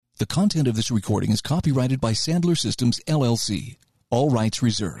The content of this recording is copyrighted by Sandler Systems, LLC. All rights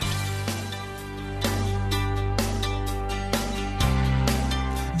reserved.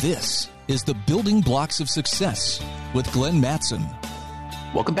 This is the Building Blocks of Success with Glenn Mattson.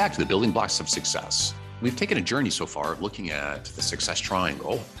 Welcome back to the Building Blocks of Success. We've taken a journey so far looking at the success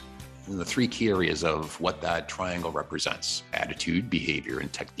triangle and the three key areas of what that triangle represents: attitude, behavior,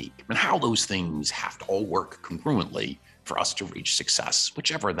 and technique, and how those things have to all work congruently for us to reach success,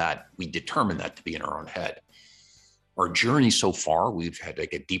 whichever that we determine that to be in our own head. Our journey so far, we've had to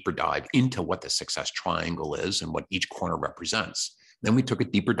take a deeper dive into what the success triangle is and what each corner represents. Then we took a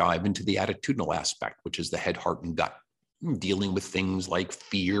deeper dive into the attitudinal aspect, which is the head, heart, and gut, dealing with things like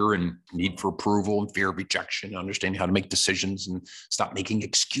fear and need for approval and fear of rejection, understanding how to make decisions and stop making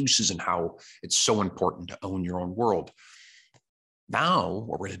excuses, and how it's so important to own your own world. Now,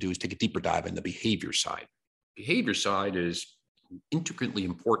 what we're going to do is take a deeper dive in the behavior side. Behavior side is intricately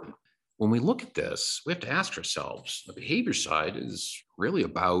important. When we look at this, we have to ask ourselves, the behavior side is really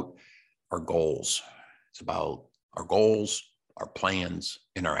about our goals. It's about our goals, our plans,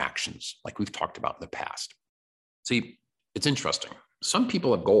 and our actions, like we've talked about in the past. See, it's interesting. Some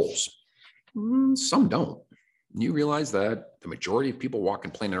people have goals, some don't. You realize that the majority of people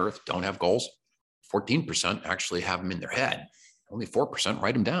walking planet Earth don't have goals. 14% actually have them in their head. Only 4%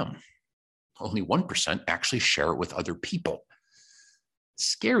 write them down. Only 1% actually share it with other people.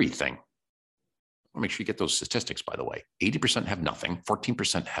 Scary thing. I'll make sure you get those statistics, by the way. 80% have nothing,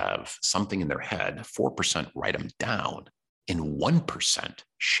 14% have something in their head, 4% write them down, and 1%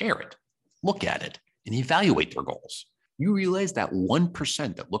 share it, look at it, and evaluate their goals. You realize that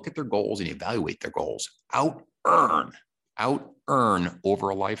 1% that look at their goals and evaluate their goals out-earn over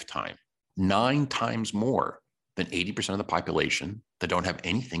a lifetime 9 times more than 80% of the population that don't have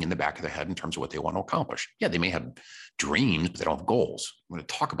anything in the back of their head in terms of what they want to accomplish. Yeah, they may have dreams, but they don't have goals. I'm going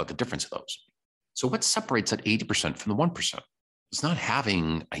to talk about the difference of those. So what separates that 80% from the 1%? It's not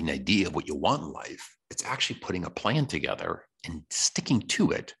having an idea of what you want in life. It's actually putting a plan together and sticking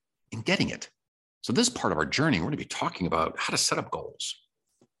to it and getting it. So this part of our journey, we're going to be talking about how to set up goals,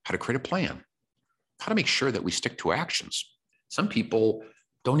 how to create a plan, how to make sure that we stick to actions. Some people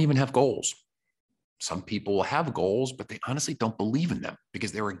don't even have goals. Some people have goals, but they honestly don't believe in them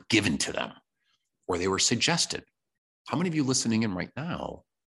because they were given to them or they were suggested. How many of you listening in right now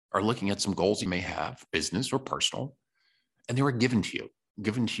are looking at some goals you may have, business or personal, and they were given to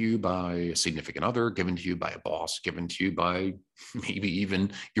you by a significant other, given to you by a boss, given to you by maybe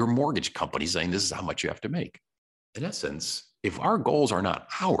even your mortgage company saying this is how much you have to make? In essence, if our goals are not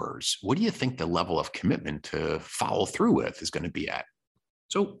ours, what do you think the level of commitment to follow through with is going to be at?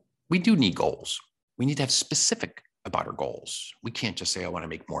 So we do need goals. We need to have specific about our goals. We can't just say, I want to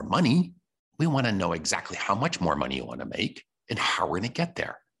make more money. We want to know exactly how much more money you want to make and how we're going to get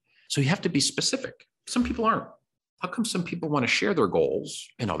there. So you have to be specific. Some people aren't. How come some people want to share their goals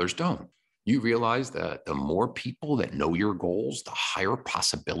and others don't? You realize that the more people that know your goals, the higher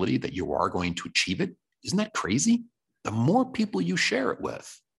possibility that you are going to achieve it. Isn't that crazy? The more people you share it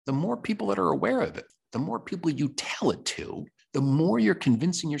with, the more people that are aware of it, the more people you tell it to, the more you're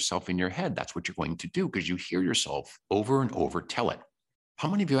convincing yourself in your head that's what you're going to do because you hear yourself over and over tell it. How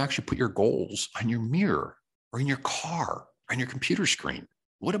many of you actually put your goals on your mirror or in your car or on your computer screen?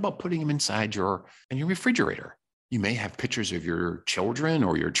 What about putting them inside your refrigerator? You may have pictures of your children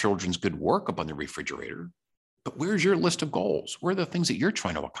or your children's good work up on the refrigerator, but where's your list of goals? Where are the things that you're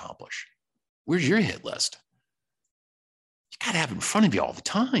trying to accomplish? Where's your hit list? You got to have it in front of you all the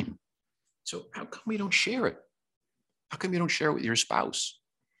time. So how come we don't share it? How come you don't share it with your spouse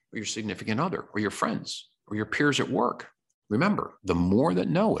or your significant other or your friends or your peers at work? Remember, the more that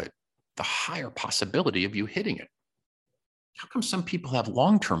know it, the higher possibility of you hitting it. How come some people have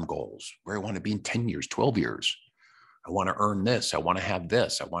long-term goals where I want to be in 10 years, 12 years? I want to earn this. I want to have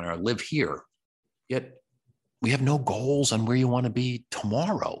this. I want to live here. Yet we have no goals on where you want to be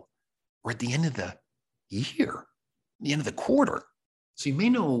tomorrow or at the end of the year, the end of the quarter. So you may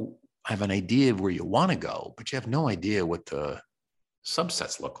have an idea of where you want to go, but you have no idea what the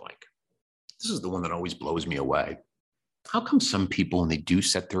subsets look like. This is the one that always blows me away. How come some people, when they do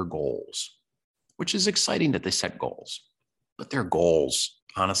set their goals, which is exciting that they set goals, but their goals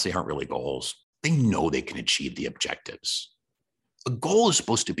honestly aren't really goals. They know they can achieve the objectives. A goal is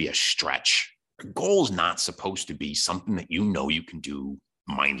supposed to be a stretch. A goal is not supposed to be something that you know you can do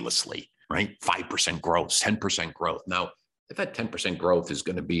mindlessly, right? 5% growth, 10% growth. Now, if that 10% growth is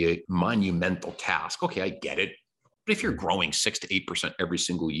going to be a monumental task, okay, I get it. But if you're growing 6 to 8% every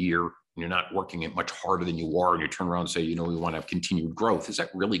single year, and you're not working it much harder than you are, and you turn around and say, we want to have continued growth, is that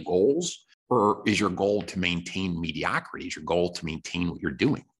really goals? Or is your goal to maintain mediocrity? Is your goal to maintain what you're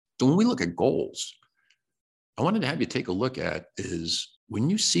doing? So when we look at goals, I wanted to have you take a look at is when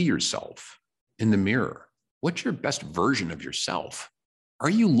you see yourself in the mirror, what's your best version of yourself? Are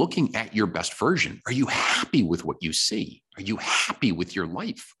you looking at your best version? Are you happy with what you see? Are you happy with your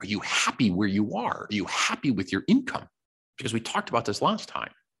life? Are you happy where you are? Are you happy with your income? Because we talked about this last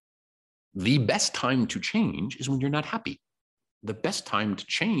time. The best time to change is when you're not happy. The best time to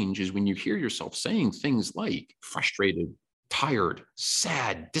change is when you hear yourself saying things like frustrated, tired,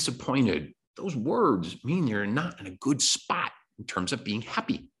 sad, disappointed. Those words mean you're not in a good spot in terms of being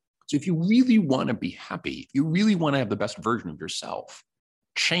happy. So if you really want to be happy, if you really want to have the best version of yourself,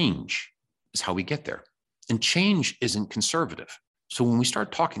 change is how we get there. And change isn't conservative. So when we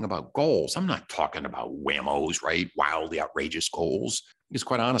start talking about goals, I'm not talking about whammos, right? Wildly outrageous goals. Because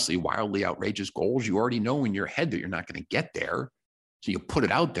quite honestly, wildly outrageous goals, you already know in your head that you're not going to get there. So you put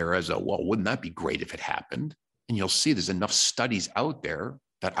it out there as a, well, wouldn't that be great if it happened? And you'll see there's enough studies out there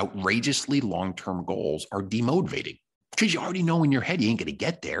that outrageously long-term goals are demotivating. Because you already know in your head you ain't going to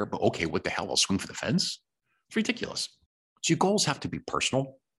get there, but okay, what the hell, I'll swing for the fence? It's ridiculous. So your goals have to be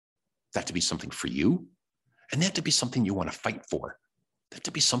personal. They have to be something for you. And they have to be something you want to fight for. They have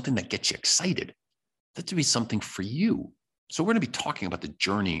to be something that gets you excited. They have to be something for you. So we're going to be talking about the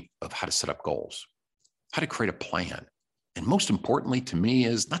journey of how to set up goals, how to create a plan. And most importantly to me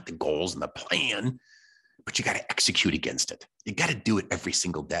is not the goals and the plan, but you got to execute against it. You got to do it every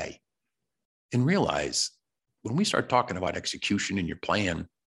single day. And realize when we start talking about execution in your plan,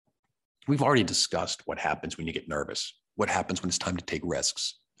 we've already discussed what happens when you get nervous, what happens when it's time to take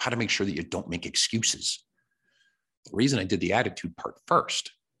risks, how to make sure that you don't make excuses. The reason I did the attitude part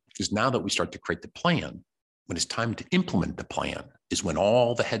first is now that we start to create the plan, when it's time to implement the plan is when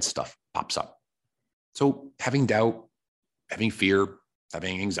all the head stuff pops up. So having doubt, having fear,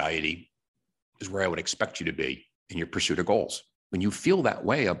 having anxiety is where I would expect you to be in your pursuit of goals. When you feel that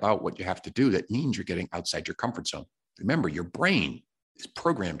way about what you have to do, that means you're getting outside your comfort zone. Remember, your brain is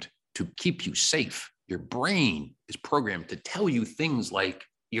programmed to keep you safe. Your brain is programmed to tell you things like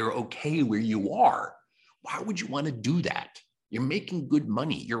you're okay where you are. Why would you want to do that? You're making good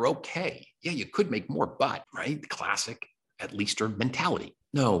money. You're okay. Yeah, you could make more, but, right? The classic, at least, or mentality.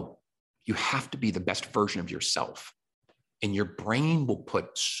 No, you have to be the best version of yourself. And your brain will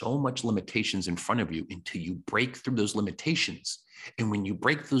put so much limitations in front of you until you break through those limitations. And when you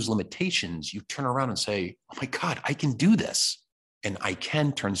break those limitations, you turn around and say, oh my God, I can do this. And I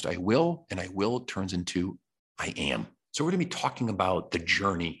can turns to I will, and I will turns into I am. So we're going to be talking about the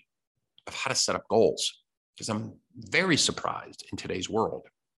journey of how to set up goals. Because I'm very surprised in today's world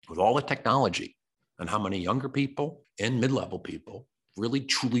with all the technology and how many younger people and mid-level people really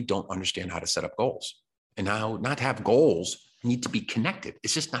truly don't understand how to set up goals. And how not have goals need to be connected.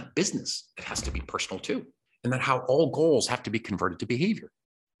 It's just not business. It has to be personal too. And that how all goals have to be converted to behavior.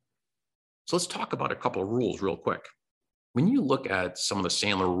 So let's talk about a couple of rules real quick. When you look at some of the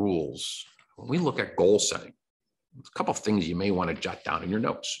Sandler rules, when we look at goal setting, there's a couple of things you may want to jot down in your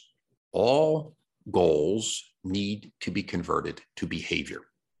notes. All goals need to be converted to behavior.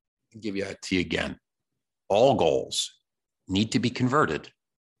 I'll give that to you again. All goals need to be converted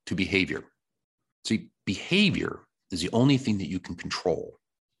to behavior. See, behavior is the only thing that you can control.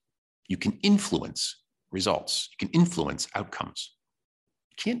 You can influence results. You can influence outcomes.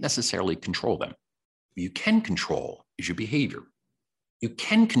 You can't necessarily control them. What you can control is your behavior. You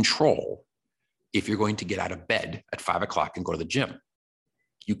can control if you're going to get out of bed at 5 o'clock and go to the gym.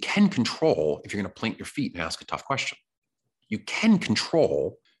 You can control if you're going to plant your feet and ask a tough question. You can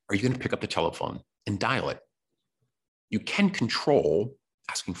control, are you going to pick up the telephone and dial it? You can control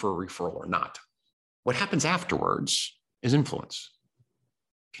asking for a referral or not. What happens afterwards is influence.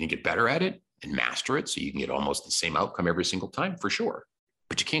 Can you get better at it and master it so you can get almost the same outcome every single time? For sure,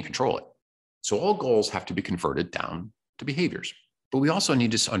 but you can't control it. So all goals have to be converted down to behaviors. But we also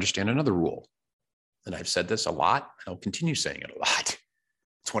need to understand another rule. And I've said this a lot, and I'll continue saying it a lot.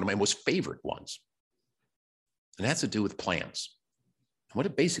 It's one of my most favorite ones. And it has to do with plans. And what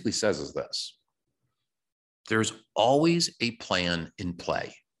it basically says is this. There's always a plan in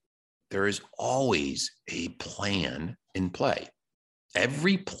play. There is always a plan in play.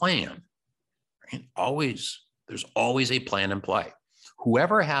 Every plan, right? There's always a plan in play.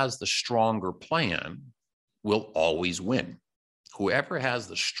 Whoever has the stronger plan will always win. Whoever has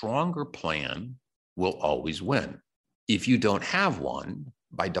the stronger plan will always win. If you don't have one,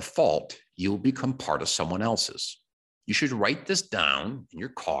 by default, you'll become part of someone else's. You should write this down in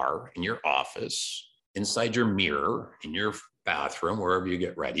your car, in your office, inside your mirror, in your bathroom, wherever you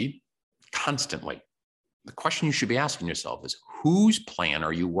get ready, constantly. The question you should be asking yourself is, whose plan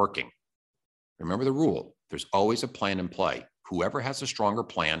are you working? Remember the rule. There's always a plan in play. whoever has a stronger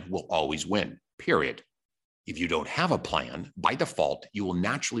plan will always win, period. If you don't have a plan, by default, you will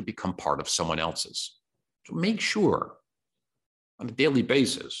naturally become part of someone else's. So make sure on a daily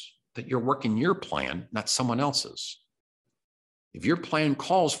basis that you're working your plan, not someone else's. If your plan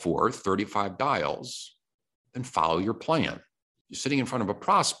calls for 35 dials, then follow your plan. You're sitting in front of a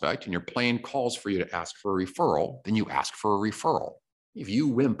prospect and your plan calls for you to ask for a referral, then you ask for a referral. If you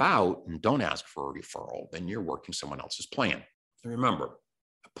wimp out and don't ask for a referral, then you're working someone else's plan. So remember,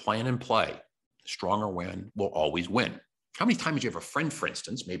 a plan in play, stronger win will always win. How many times do you have a friend, for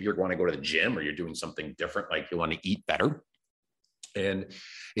instance, maybe you're going to go to the gym or you're doing something different, like you want to eat better, and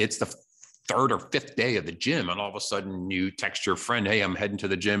it's the third or fifth day of the gym, and all of a sudden you text your friend, hey, I'm heading to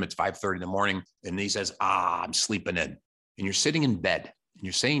the gym. It's 5:30 in the morning. And he says, I'm sleeping in. And you're sitting in bed and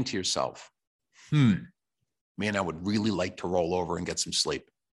you're saying to yourself, man, I would really like to roll over and get some sleep.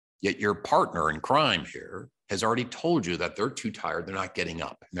 Yet your partner in crime here has already told you that they're too tired. They're not getting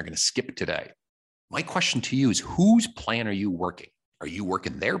up and they're going to skip today. My question to you is, whose plan are you working? Are you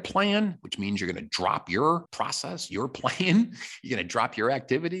working their plan, which means you're going to drop your process, your plan? You're going to drop your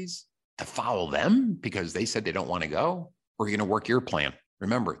activities to follow them because they said they don't want to go? Or are you going to work your plan?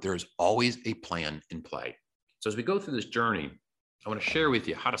 Remember, there's always a plan in play. So as we go through this journey, I want to share with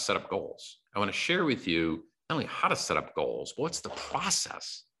you how to set up goals. I want to share with you not only how to set up goals, but what's the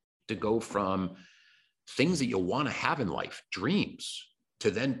process to go from things that you'll want to have in life, dreams,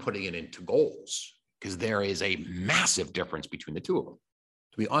 to then putting it into goals, because there is a massive difference between the two of them.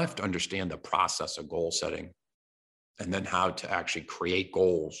 So we all have to understand the process of goal setting and then how to actually create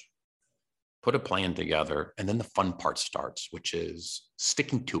goals, put a plan together, and then the fun part starts, which is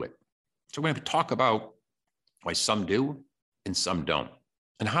sticking to it. So we're going to talk about why some do and some don't,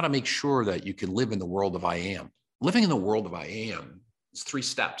 and how to make sure that you can live in the world of I am. Living in the world of I am is 3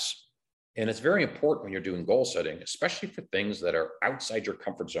 steps. And it's very important when you're doing goal setting, especially for things that are outside your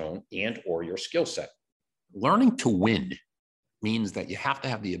comfort zone and or your skill set. Learning to win means that you have to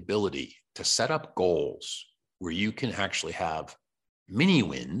have the ability to set up goals where you can actually have mini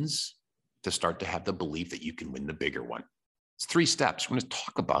wins to start to have the belief that you can win the bigger one. It's 3 steps. We're going to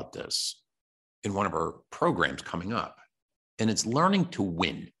talk about this in one of our programs coming up. And it's learning to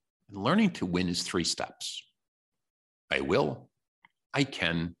win. And learning to win is 3 steps. I will, I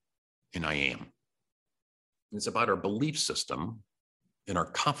can, and I am. And it's about our belief system and our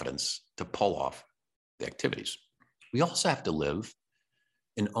confidence to pull off the activities. We also have to live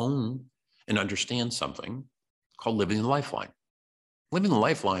and own and understand something called living the lifeline. Living the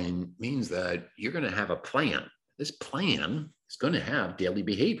lifeline means that you're going to have a plan. This plan is going to have daily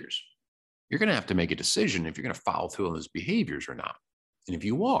behaviors. You're going to have to make a decision if you're going to follow through on those behaviors or not. And if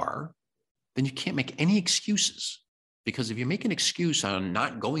you are, then you can't make any excuses. Because if you make an excuse on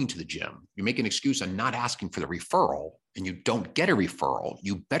not going to the gym, you make an excuse on not asking for the referral, and you don't get a referral,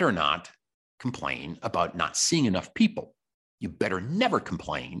 you better not complain about not seeing enough people. You better never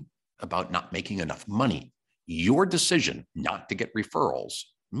complain about not making enough money. Your decision not to get referrals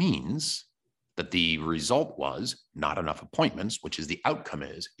means that the result was not enough appointments, which is the outcome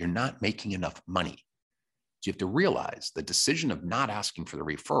is you're not making enough money. So you have to realize the decision of not asking for the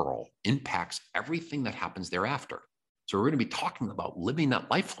referral impacts everything that happens thereafter. So we're going to be talking about living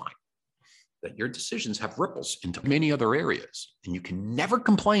that lifeline, that your decisions have ripples into many other areas. And you can never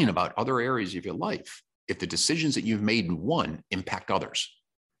complain about other areas of your life if the decisions that you've made in one impact others.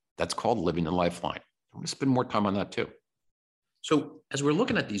 That's called living the lifeline. I'm going to spend more time on that too. So as we're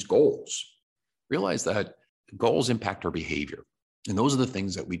looking at these goals, realize that goals impact our behavior. And those are the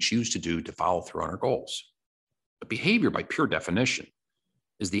things that we choose to do to follow through on our goals. But behavior, by pure definition,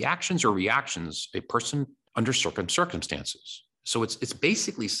 is the actions or reactions a person under certain circumstances. So it's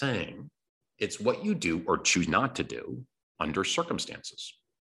basically saying it's what you do or choose not to do under circumstances.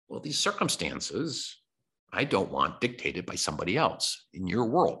 Well, these circumstances, I don't want dictated by somebody else in your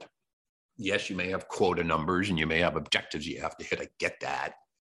world. Yes, you may have quota numbers and you may have objectives you have to hit. I get that.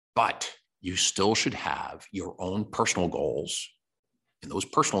 But you still should have your own personal goals. And those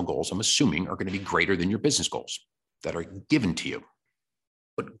personal goals, I'm assuming, are going to be greater than your business goals that are given to you.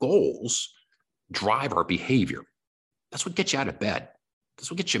 But goals drive our behavior. That's what gets you out of bed. That's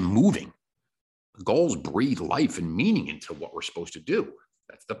what gets you moving. Goals breathe life and meaning into what we're supposed to do.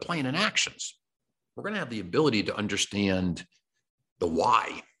 That's the plan and actions. We're going to have the ability to understand the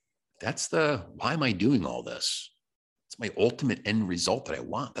why. That's the why am I doing all this? It's my ultimate end result that I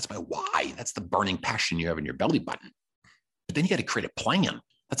want. That's my why. That's the burning passion you have in your belly button. But then you got to create a plan.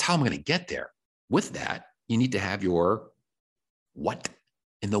 That's how I'm going to get there. With that, you need to have your what.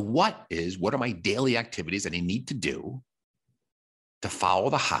 And the what is, what are my daily activities that I need to do to follow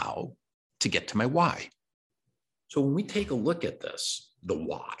the how to get to my why? So when we take a look at this, the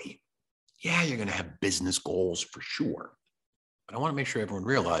why, yeah, you're going to have business goals for sure. But I want to make sure everyone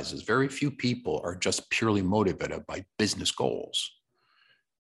realizes very few people are just purely motivated by business goals.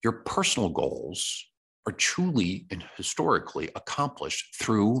 Your personal goals are truly and historically accomplished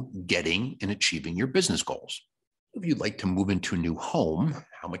through getting and achieving your business goals. If you'd like to move into a new home,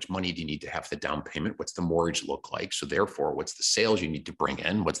 how much money do you need to have for the down payment? What's the mortgage look like? So therefore, what's the sales you need to bring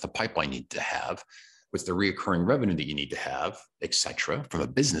in? What's the pipeline you need to have? What's the recurring revenue that you need to have, et cetera, from a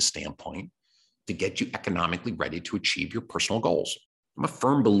business standpoint to get you economically ready to achieve your personal goals? I'm a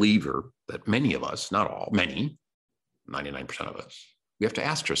firm believer that many of us, not all, many, 99% of us, we have to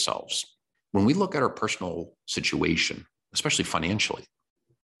ask ourselves, when we look at our personal situation, especially financially,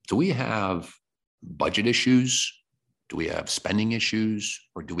 do we have budget issues? Do we have spending issues?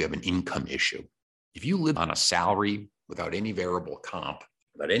 Or do we have an income issue? If you live on a salary without any variable comp,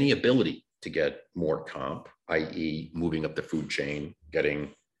 without any ability to get more comp, i.e. moving up the food chain,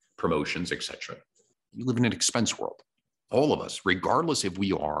 getting promotions, et cetera, you live in an expense world. All of us, regardless if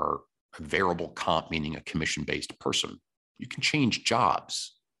we are a variable comp, meaning a commission-based person, you can change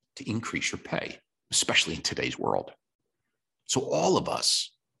jobs to increase your pay, especially in today's world. So all of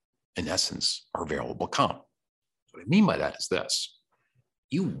us, in essence, are variable comp. What I mean by that is this.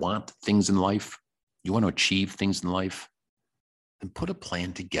 You want things in life, you want to achieve things in life, then put a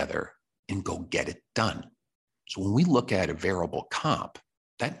plan together and go get it done. So when we look at a variable comp,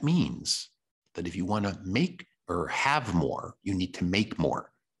 that means that if you want to make or have more, you need to make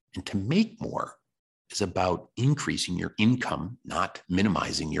more. And to make more is about increasing your income, not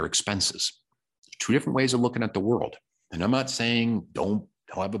minimizing your expenses. Two different ways of looking at the world. And I'm not saying don't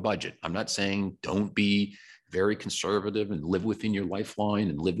have a budget. I'm not saying don't be very conservative and live within your lifeline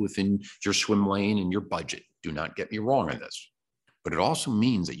and live within your swim lane and your budget. Do not get me wrong on this. But it also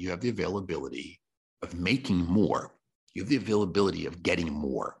means that you have the availability of making more. You have the availability of getting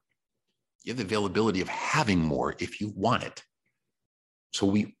more. You have the availability of having more if you want it. So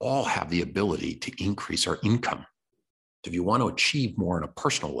we all have the ability to increase our income. If you want to achieve more on a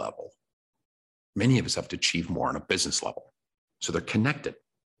personal level, many of us have to achieve more on a business level. So they're connected.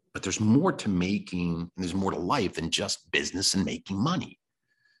 But there's more to making, and there's more to life than just business and making money.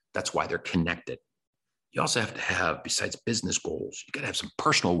 That's why they're connected. You also have to have, besides business goals, you got to have some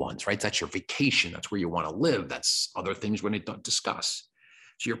personal ones, right? That's your vacation. That's where you want to live. That's other things we're going to discuss.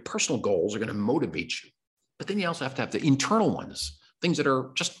 So your personal goals are going to motivate you. But then you also have to have the internal ones, things that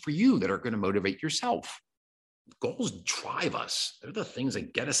are just for you, that are going to motivate yourself. Goals drive us. They're the things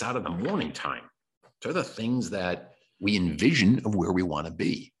that get us out of the morning time. They're the things that we envision of where we want to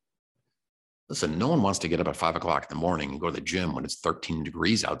be. Listen, no one wants to get up at 5 o'clock in the morning and go to the gym when it's 13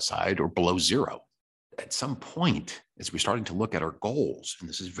 degrees outside or below zero. At some point, as we're starting to look at our goals, and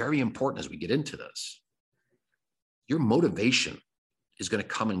this is very important as we get into this, your motivation is going to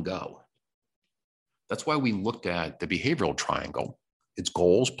come and go. That's why we looked at the behavioral triangle. It's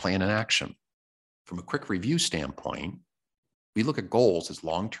goals, plan, and action. From a quick review standpoint, we look at goals as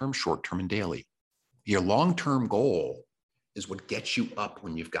long-term, short-term, and daily. Your long-term goal is what gets you up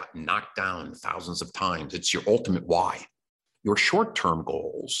when you've got knocked down thousands of times. It's your ultimate why. Your short-term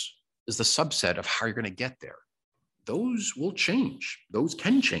goals is the subset of how you're going to get there. Those will change. Those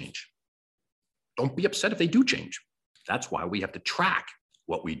can change. Don't be upset if they do change. That's why we have to track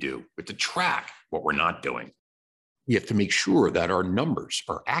what we do. We have to track what we're not doing. We have to make sure that our numbers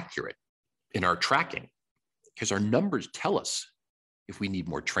are accurate in our tracking, because our numbers tell us if we need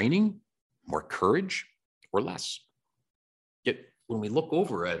more training, more courage, or less. Yet when we look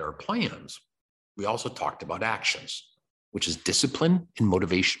over at our plans, we also talked about actions, which is discipline and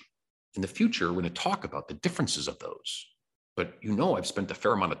motivation. In the future, we're going to talk about the differences of those. But I've spent a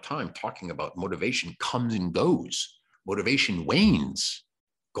fair amount of time talking about motivation comes and goes. Motivation wanes.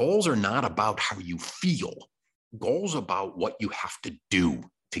 Goals are not about how you feel. Goals are about what you have to do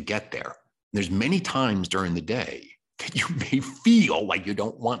to get there. There's many times during the day that you may feel like you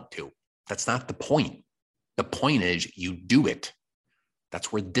don't want to. That's not the point. The point is you do it.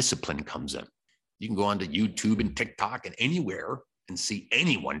 That's where discipline comes in. You can go onto YouTube and TikTok and anywhere and see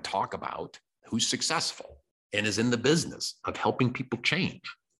anyone talk about who's successful and is in the business of helping people change.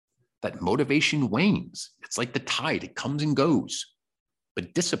 That motivation wanes. It's like the tide, it comes and goes.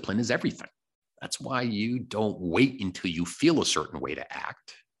 But discipline is everything. That's why you don't wait until you feel a certain way to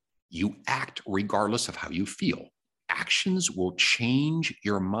act. You act regardless of how you feel. Actions will change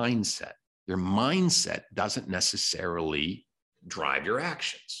your mindset. Your mindset doesn't necessarily drive your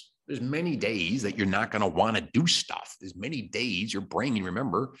actions. There's many days that you're not going to want to do stuff. There's many days your brain,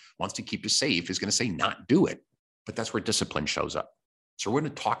 remember, wants to keep you safe, is going to say not do it. But that's where discipline shows up. So we're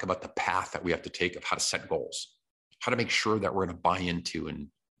going to talk about the path that we have to take of how to set goals. how to make sure that we're going to buy into and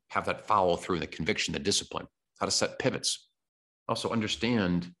have that follow through and the conviction, the discipline, how to set pivots. Also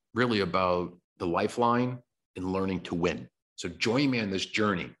understand really about the lifeline and learning to win. So join me on this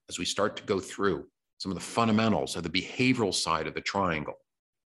journey as we start to go through some of the fundamentals of the behavioral side of the triangle.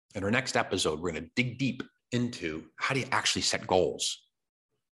 In our next episode, we're going to dig deep into how do you actually set goals?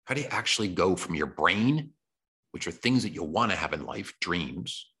 How do you actually go from your brain, which are things that you want to have in life,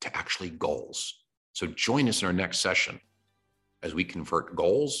 dreams, to actually goals? So join us in our next session as we convert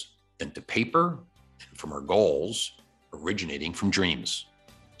goals into paper, and from our goals originating from dreams.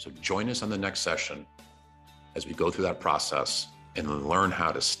 So join us on the next session as we go through that process and learn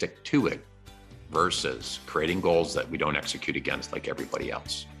how to stick to it versus creating goals that we don't execute against like everybody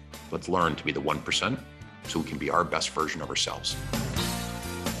else. Let's learn to be the 1% so we can be our best version of ourselves.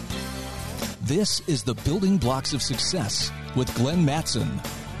 This is the Building Blocks of Success with Glenn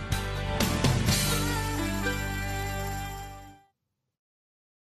Mattson.